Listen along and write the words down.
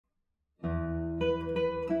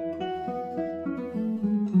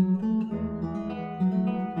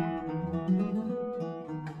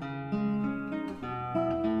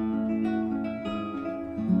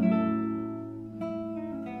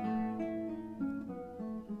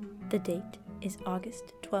The date is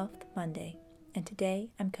August 12th, Monday, and today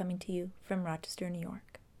I'm coming to you from Rochester, New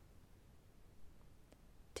York.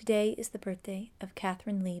 Today is the birthday of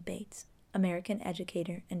Katharine Lee Bates, American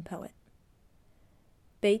educator and poet.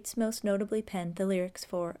 Bates most notably penned the lyrics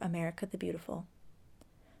for America the Beautiful.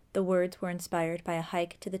 The words were inspired by a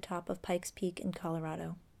hike to the top of Pikes Peak in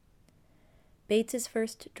Colorado. Bates's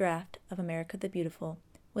first draft of America the Beautiful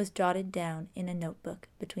was jotted down in a notebook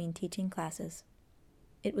between teaching classes.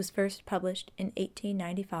 It was first published in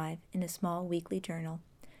 1895 in a small weekly journal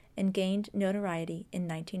and gained notoriety in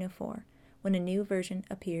 1904 when a new version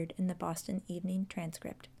appeared in the Boston Evening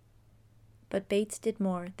Transcript. But Bates did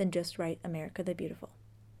more than just write America the Beautiful.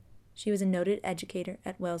 She was a noted educator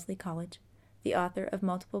at Wellesley College, the author of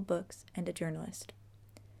multiple books, and a journalist.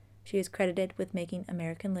 She is credited with making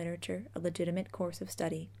American literature a legitimate course of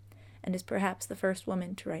study, and is perhaps the first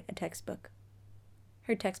woman to write a textbook.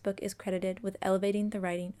 Her textbook is credited with elevating the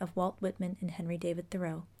writing of Walt Whitman and Henry David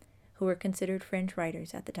Thoreau, who were considered fringe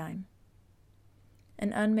writers at the time.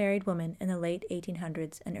 An unmarried woman in the late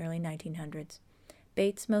 1800s and early 1900s,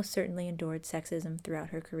 Bates most certainly endured sexism throughout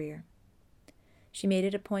her career. She made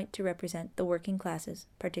it a point to represent the working classes,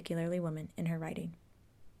 particularly women, in her writing.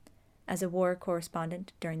 As a war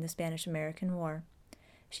correspondent during the Spanish-American War,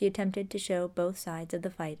 she attempted to show both sides of the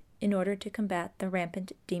fight in order to combat the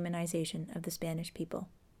rampant demonization of the Spanish people.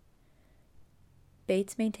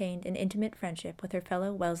 Bates maintained an intimate friendship with her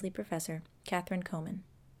fellow Wellesley professor, Catherine Coman.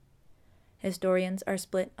 Historians are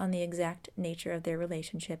split on the exact nature of their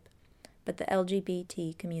relationship, but the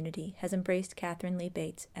LGBT community has embraced Katharine Lee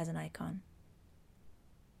Bates as an icon.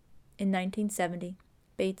 In 1970,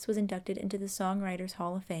 Bates was inducted into the Songwriters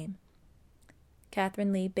Hall of Fame.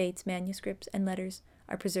 Katharine Lee Bates' manuscripts and letters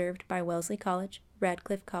are preserved by Wellesley College,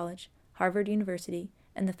 Radcliffe College, Harvard University,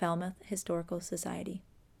 and the Falmouth Historical Society.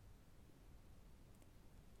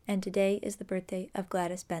 And today is the birthday of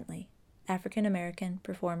Gladys Bentley, African-American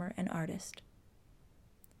performer and artist.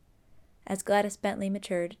 As Gladys Bentley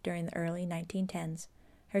matured during the early 1910s,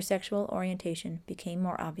 her sexual orientation became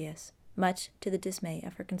more obvious, much to the dismay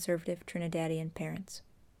of her conservative Trinidadian parents.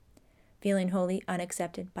 Feeling wholly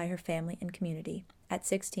unaccepted by her family and community, at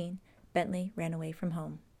 16, Bentley ran away from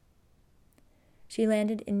home. She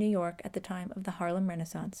landed in New York at the time of the Harlem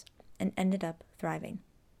Renaissance and ended up thriving.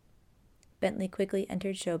 Bentley quickly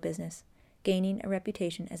entered show business, gaining a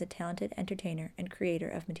reputation as a talented entertainer and creator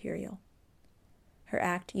of material. Her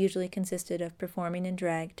act usually consisted of performing in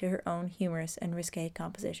drag to her own humorous and risque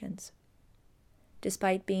compositions.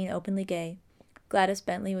 Despite being openly gay, Gladys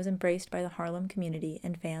Bentley was embraced by the Harlem community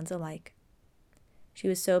and fans alike. She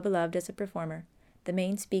was so beloved as a performer, the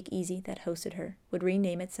main speakeasy that hosted her would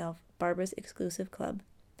rename itself Barbara's Exclusive Club,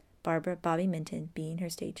 Barbara Bobby Minton being her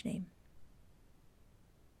stage name.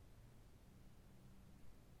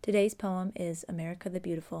 Today's poem is America the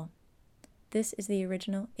Beautiful. This is the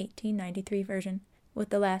original 1893 version, with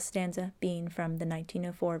the last stanza being from the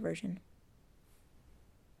 1904 version.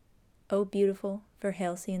 O beautiful for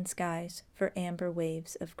halcyon skies, for amber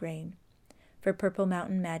waves of grain, for purple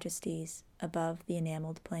mountain majesties above the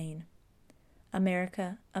enameled plain.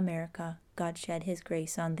 America, America, God shed his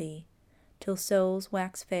grace on thee, till souls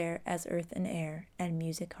wax fair as earth and air and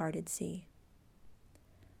music-hearted sea.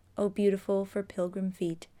 O beautiful for pilgrim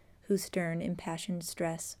feet, whose stern impassioned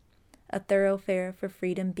stress a thoroughfare for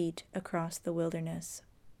freedom beat across the wilderness.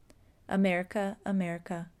 America,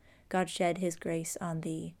 America, God shed his grace on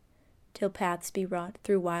thee, till paths be wrought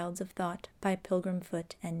through wilds of thought by pilgrim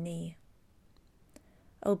foot and knee.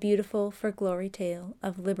 O beautiful for glory tale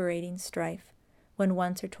of liberating strife, when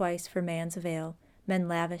once or twice for man's avail men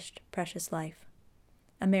lavished precious life.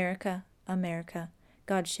 America, America,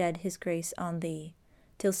 God shed his grace on thee,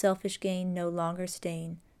 till selfish gain no longer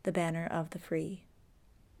stain the banner of the free.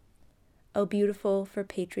 O beautiful for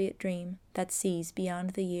patriot dream that sees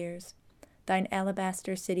beyond the years, thine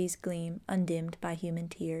alabaster cities gleam undimmed by human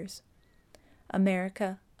tears.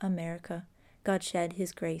 America, America, God shed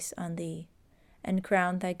his grace on thee, and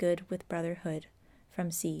crown thy good with brotherhood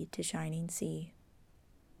from sea to shining sea.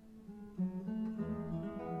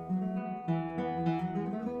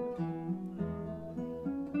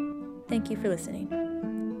 Thank you for listening.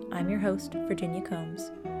 I'm your host, Virginia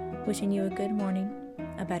Combs, wishing you a good morning,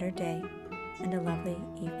 a better day, and a lovely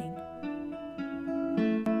evening.